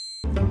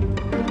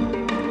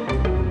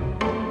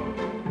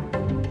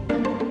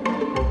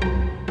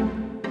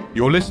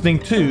You're listening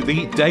to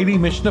the Daily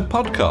Mishnah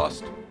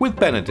Podcast with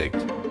Benedict.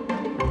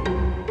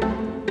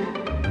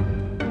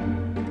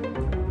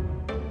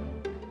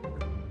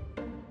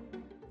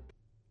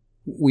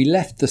 We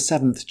left the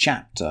 7th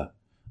chapter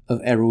of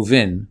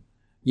Eruvin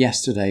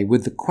yesterday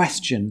with the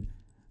question,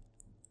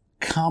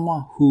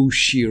 Kama hu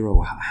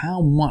shiro,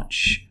 how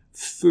much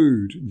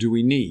food do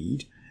we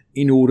need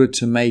in order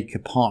to make a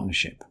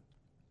partnership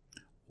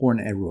or an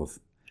Eruv?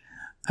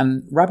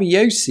 And Rabbi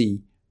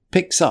Yossi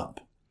picks up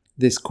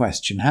this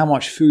question, how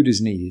much food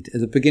is needed, at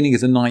the beginning of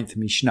the 9th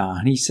Mishnah.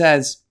 And he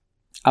says,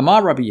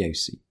 Amar Rabbi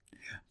Yossi,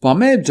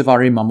 B'ameh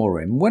Devarim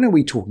Amorim, when are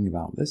we talking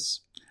about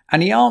this?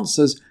 And he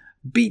answers,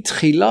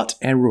 B'tchilat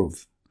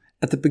Eruv,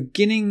 at the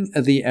beginning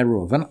of the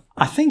Eruv. And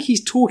I think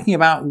he's talking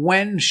about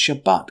when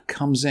Shabbat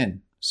comes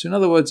in. So in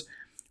other words,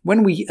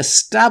 when we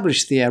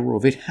establish the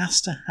Eruv, it has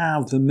to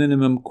have the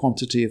minimum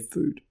quantity of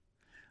food.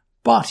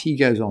 But he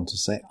goes on to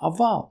say,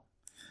 Aval,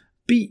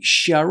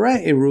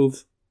 B'share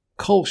Eruv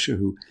kol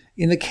shehu.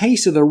 In the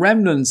case of the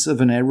remnants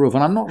of an Eruv,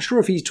 and I'm not sure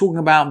if he's talking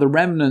about the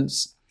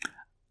remnants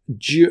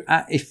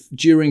if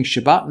during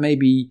Shabbat,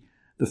 maybe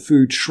the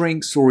food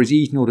shrinks or is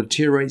eaten or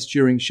deteriorates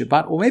during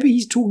Shabbat, or maybe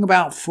he's talking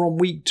about from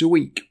week to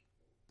week.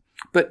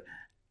 But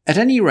at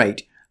any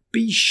rate,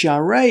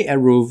 B'sharei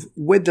Eruv,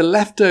 with the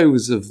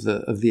leftovers of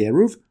the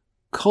Eruv,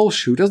 kol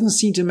shehu, doesn't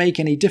seem to make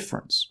any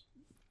difference.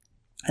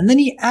 And then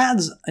he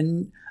adds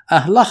a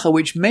halacha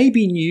which may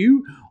be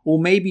new or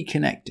may be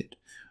connected.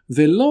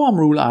 V'lo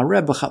amru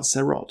la'areh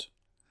b'chatzerot,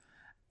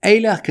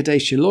 elah kadei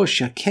shelo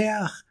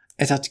shakeach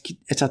et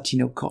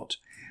hatinokot.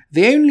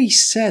 They only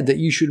said that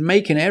you should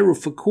make an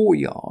Eruv for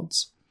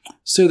courtyards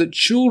so that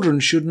children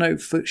should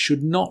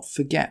not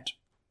forget.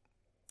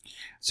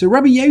 So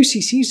Rabbi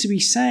Yossi seems to be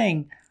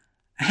saying,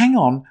 hang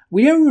on,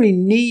 we don't really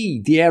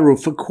need the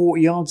Eruv for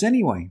courtyards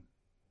anyway.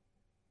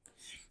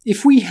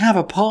 If we have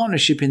a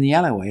partnership in the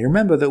alleyway,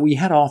 remember that we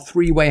had our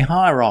three-way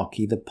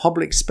hierarchy, the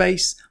public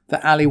space,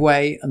 the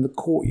alleyway, and the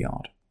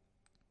courtyard.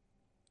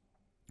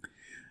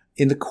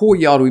 In the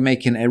courtyard, we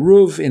make an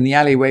Eruv. In the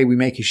alleyway, we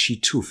make a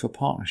shituf, a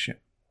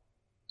partnership.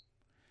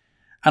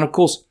 And of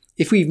course,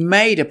 if we've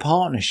made a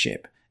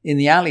partnership in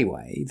the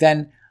alleyway,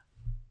 then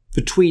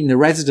between the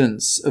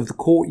residents of the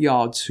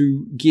courtyards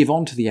who give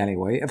onto the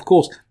alleyway, of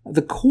course,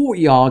 the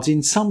courtyards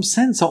in some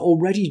sense are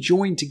already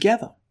joined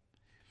together.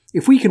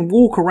 If we can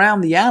walk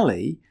around the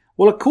alley,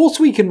 well, of course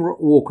we can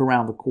walk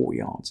around the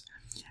courtyards.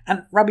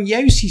 And Rabbi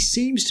Yossi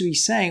seems to be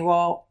saying,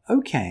 well,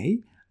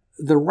 okay,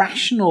 the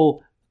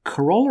rational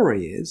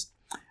corollary is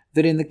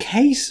that in the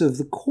case of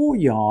the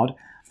courtyard,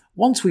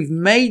 once we've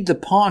made the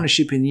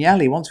partnership in the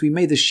alley, once we've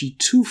made the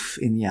shituf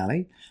in the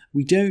alley,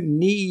 we don't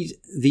need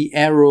the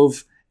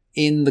Eruv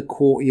in the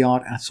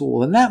courtyard at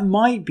all. And that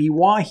might be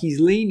why he's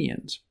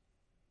lenient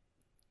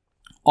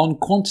on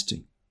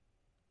quantity.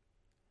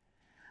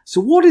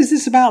 So what is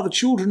this about the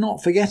children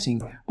not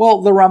forgetting?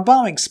 Well, the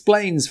Rambam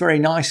explains very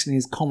nicely in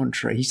his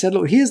commentary. He said,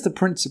 look, here's the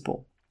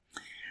principle,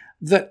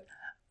 that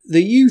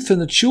the youth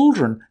and the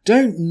children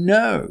don't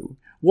know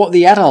what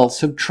the adults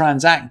have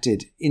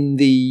transacted in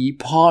the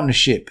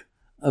partnership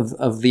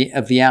of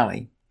the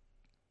alley.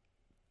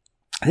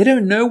 They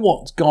don't know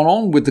what's gone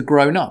on with the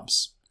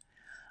grown-ups.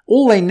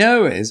 All they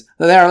know is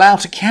that they're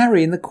allowed to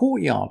carry in the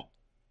courtyard.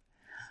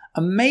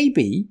 And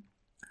maybe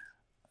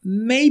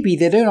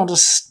they don't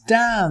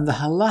understand the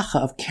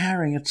halacha of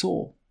carrying at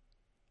all.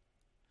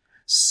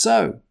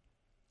 So,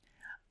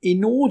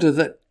 in order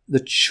that the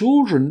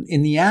children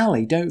in the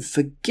alley don't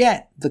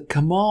forget the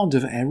command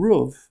of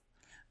Eruv,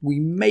 we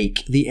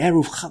make the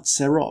Eruv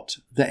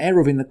chatzerot, the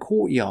Eruv in the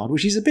courtyard,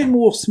 which is a bit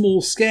more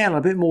small scale,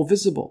 a bit more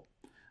visible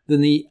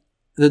than the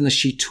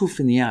shituf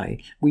in the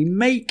alley. We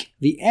make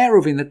the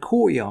Eruv in the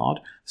courtyard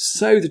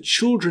so the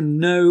children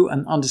know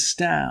and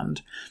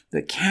understand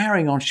that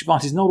carrying on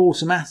Shabbat is not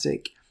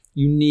automatic.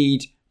 You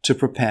need to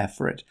prepare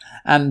for it.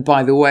 And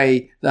by the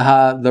way, the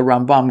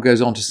Rambam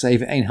goes on to say,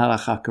 Ve'ein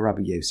halacha ka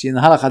Rabbi Yossi. And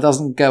the halacha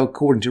doesn't go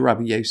according to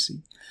Rabbi Yossi.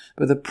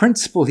 But the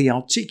principle he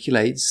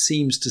articulates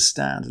seems to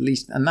stand, at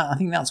least, and I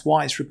think that's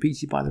why it's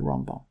repeated by the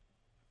Rambam.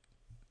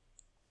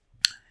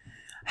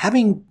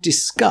 Having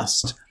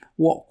discussed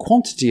what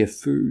quantity of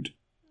food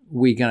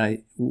we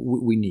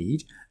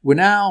need,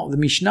 the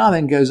Mishnah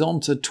then goes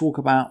on to talk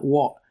about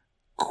what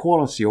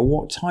quality or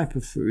what type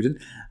of food.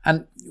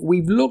 And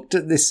we've looked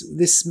at this.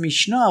 This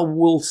Mishnah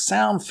will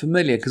sound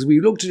familiar because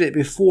we looked at it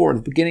before at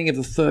the beginning of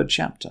the 3rd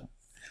chapter.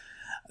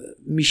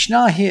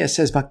 Mishnah here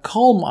says,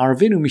 "Bakolm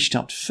arvinu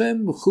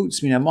mishtatfim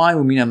chutz min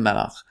hamayim u'min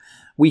hamelach."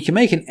 We can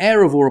make an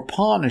Eruv or a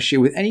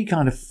partnership with any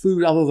kind of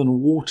food other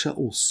than water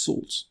or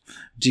salt.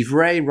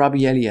 Divrei Rabbi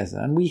Eliezer,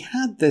 and we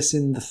had this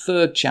in the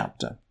 3rd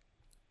chapter.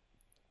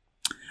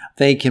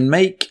 They can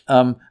make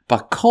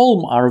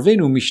bakolm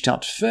arvinu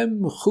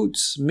mishtatfim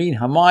chutz min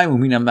hamayim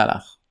u'min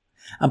hamelach.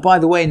 And by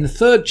the way, in the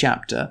 3rd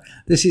chapter,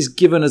 this is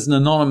given as an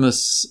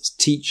anonymous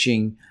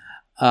teaching.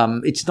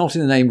 It's not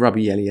in the name Rabbi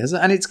Eliezer,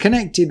 and it's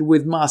connected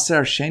with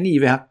Maaser Sheni.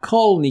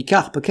 Ve'hakol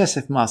nikach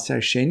b'kesef Maaser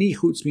Sheni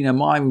chutz min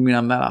hamayim u'min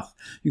hamelach.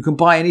 You can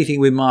buy anything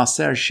with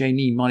Maaser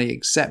Sheni money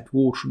except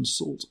water and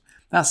salt.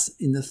 That's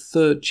in the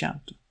 3rd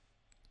chapter.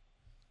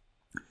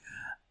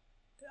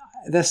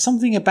 there's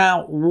something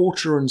about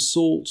water and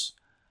salt.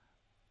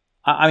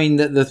 I mean,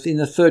 in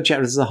the third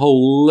chapter, there's a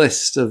whole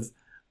list of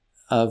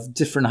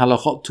different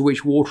halachot to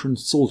which water and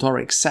salt are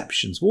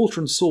exceptions. Water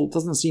and salt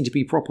doesn't seem to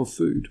be proper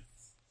food.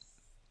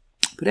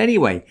 But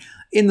anyway,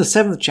 in the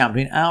 7th chapter,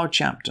 in our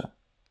chapter,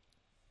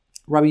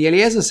 Rabbi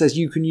Eliezer says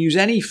you can use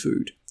any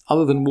food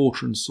other than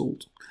water and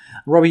salt.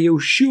 Rabbi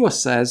Yoshua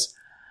says,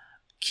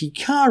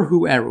 Kikar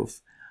hu eruv,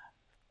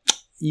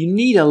 you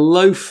need a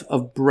loaf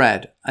of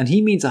bread, and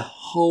he means a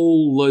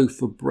whole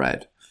loaf of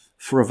bread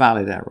for a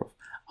valid eruv.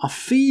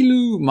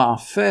 Afilu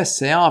ma'afer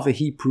se'ah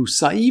v'hi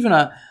prusa, even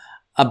a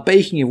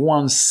baking of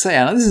 1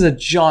 se'ah. Now this is a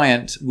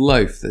giant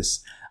loaf. A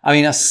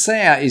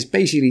se'ah is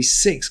basically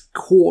 6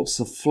 quarts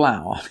of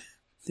flour.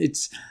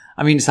 It's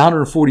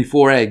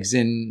 144 eggs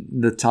in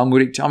the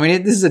Talmudic.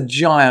 This is a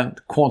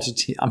giant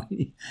quantity.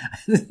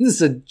 This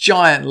is a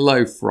giant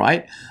loaf,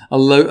 right?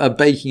 A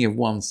baking of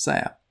 1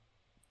 se'ah.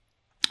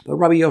 But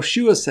Rabbi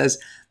Yoshua says,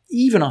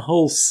 even a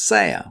whole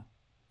se'ah,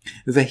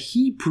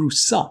 v'hi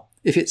prusa,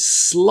 if it's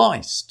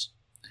sliced,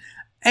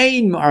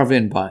 ein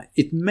ma'arvin ba,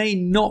 it may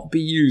not be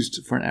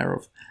used for an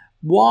eruv.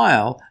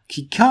 While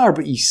kikar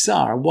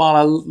b'isar,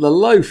 while the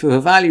loaf of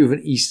a value of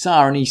an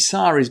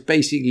isar is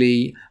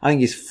basically, I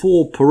think it's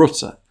 4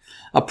 peruta.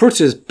 A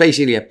peruta is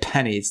basically a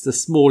penny. It's the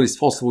smallest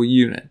possible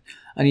unit.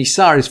 An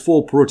isar is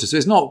 4 peruta, so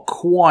it's not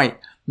quite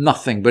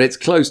nothing, but it's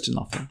close to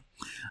nothing.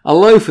 A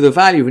loaf with the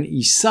value of an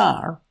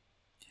isar,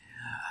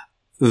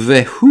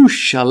 vehu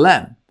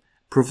shalem,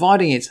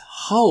 providing it's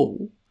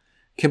whole,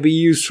 can be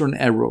used for an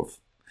eruv.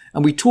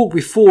 And we talked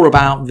before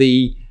about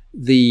the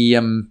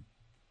kind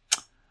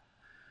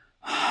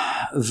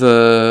of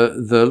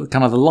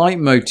the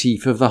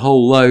leitmotif of the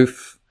whole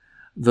loaf.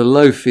 The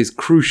loaf is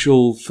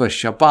crucial for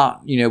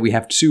Shabbat. We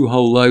have 2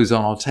 whole loaves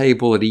on our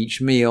table at each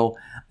meal.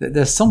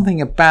 There's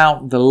something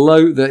about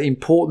the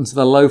importance of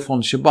the loaf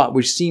on Shabbat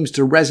which seems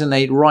to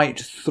resonate right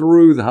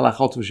through the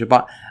halachot of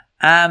Shabbat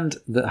and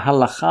the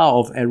halacha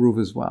of Eruv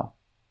as well.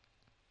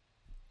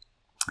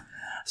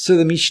 So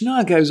the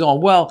Mishnah goes on,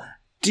 well,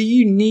 do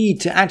you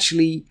need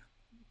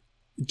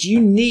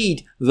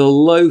the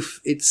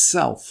loaf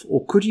itself,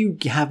 or could you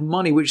have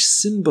money which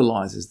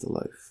symbolizes the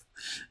loaf?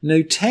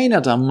 A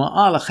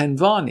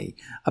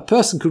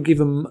person could give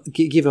a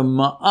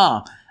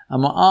ma'ah. A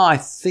ma'ah, I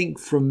think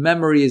from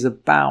memory, is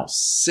about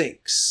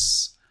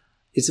 6.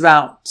 It's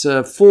about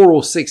 4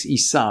 or 6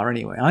 isar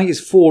anyway. I think it's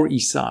 4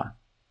 isar.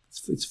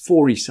 It's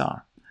 4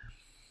 isar.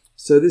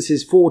 So this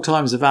is 4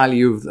 times the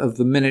value of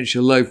the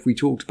miniature loaf we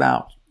talked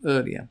about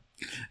earlier.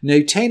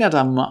 You could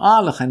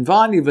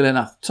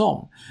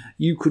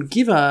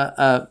give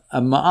a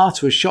ma'ah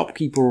to a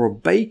shopkeeper or a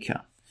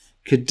baker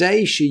in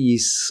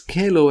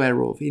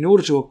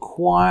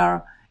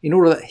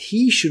order that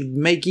he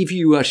should give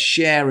you a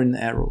share in the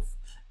eruv.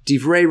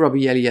 Divrei Rabbi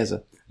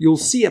Eliezer. You'll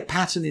see a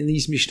pattern in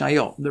these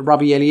Mishnayot that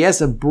Rabbi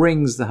Eliezer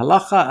brings the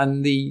halacha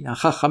and the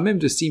Chachamim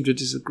just seem to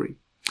disagree.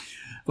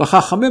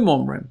 V'Chachamim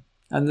omrim,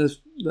 and the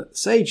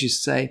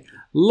sages say,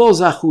 Lo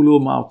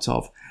zachulu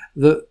ma'otov,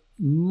 that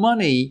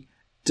money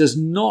does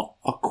not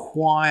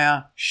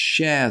acquire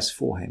shares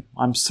for him.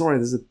 I'm sorry,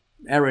 there's an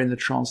error in the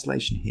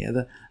translation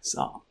here.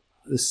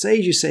 The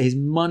sages say his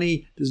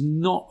money does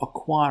not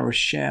acquire a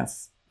share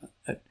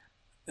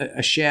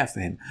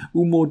for him.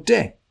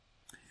 Umodeh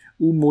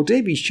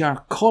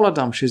bishar kol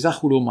adam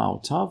shezachu lo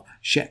ma'otav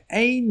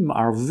she'ein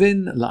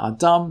ma'arvin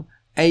la'adam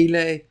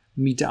eile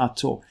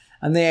mida'ato.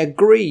 And they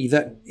agree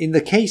that in the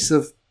case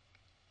of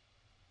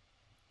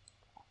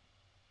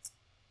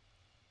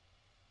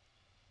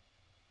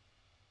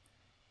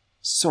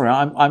sorry,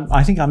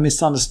 I think I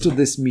misunderstood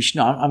this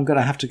Mishnah. I'm going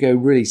to have to go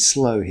really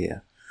slow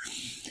here.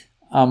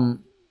 The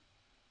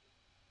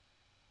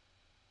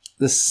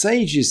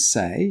sages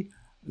say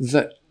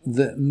that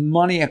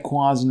money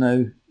acquires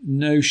no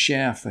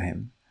share for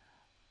him.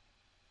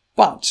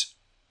 But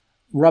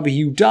Rabbi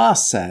Yehuda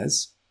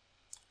says,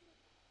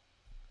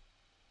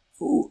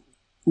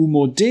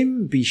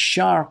 Umodim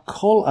bishar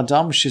kol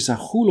adam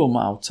shezachu lo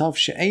ma'otav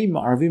she'ein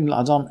ma'arvim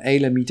la'adam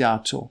eile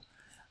mida'ato.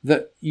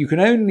 That you can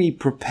only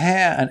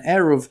prepare an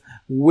eruv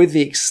with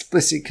the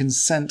explicit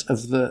consent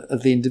of the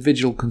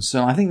individual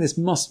concerned. I think this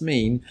must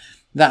mean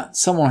that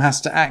someone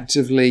has to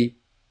actively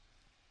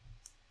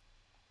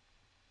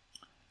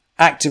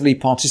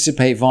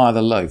participate via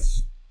the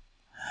loaf.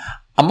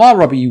 Amar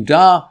Rabbi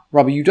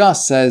Yehuda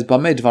says,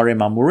 Bameh dvarim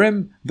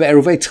amurim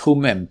be'eruvei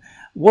tchumim.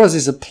 What does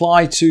this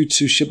apply to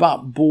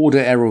Shabbat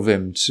border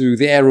eruvim, to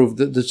the eruv,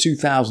 the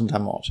 2,000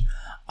 amot?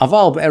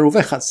 Aval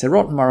be'eruvei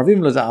chatzerot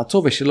maravim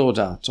l'da'ato v'shelo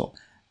da'ato.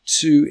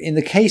 In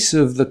the case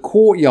of the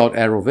courtyard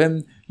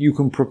eruvim, you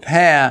can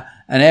prepare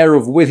an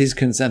eruv with his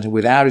consent and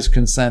without his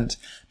consent,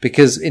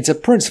 because it's a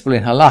principle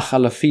in halacha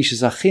lafi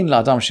shezachin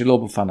la'adam shelo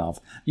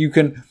b'fanav. You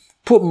can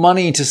put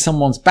money into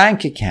someone's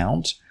bank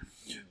account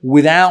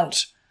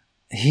without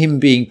him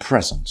being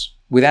present.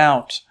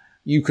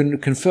 You can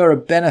confer a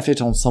benefit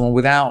on someone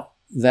without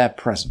their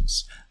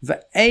presence.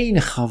 Ve'ein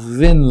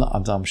chavin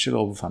la'adam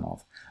shelo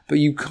b'fanav. But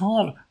you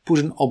can't put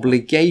an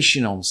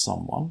obligation on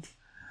someone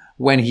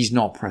when he's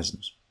not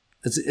present.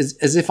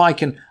 as if I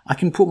can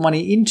put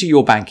money into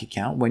your bank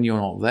account when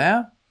you're not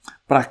there,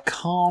 but I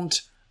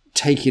can't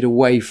take it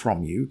away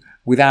from you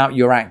without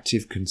your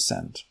active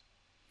consent.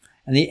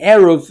 And the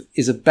Eruv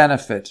is a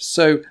benefit.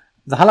 So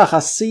the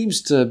halacha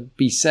seems to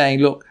be saying,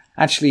 look,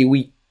 actually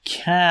we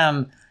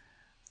can,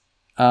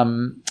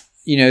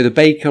 the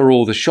baker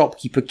or the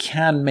shopkeeper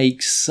can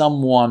make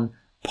someone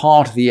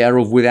part of the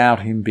Eruv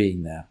without him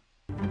being there.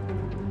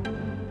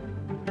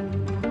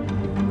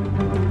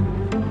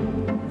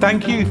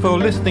 Thank you for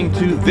listening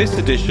to this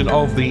edition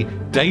of the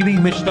Daily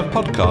Mishnah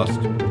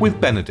Podcast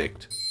with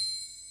Benedict.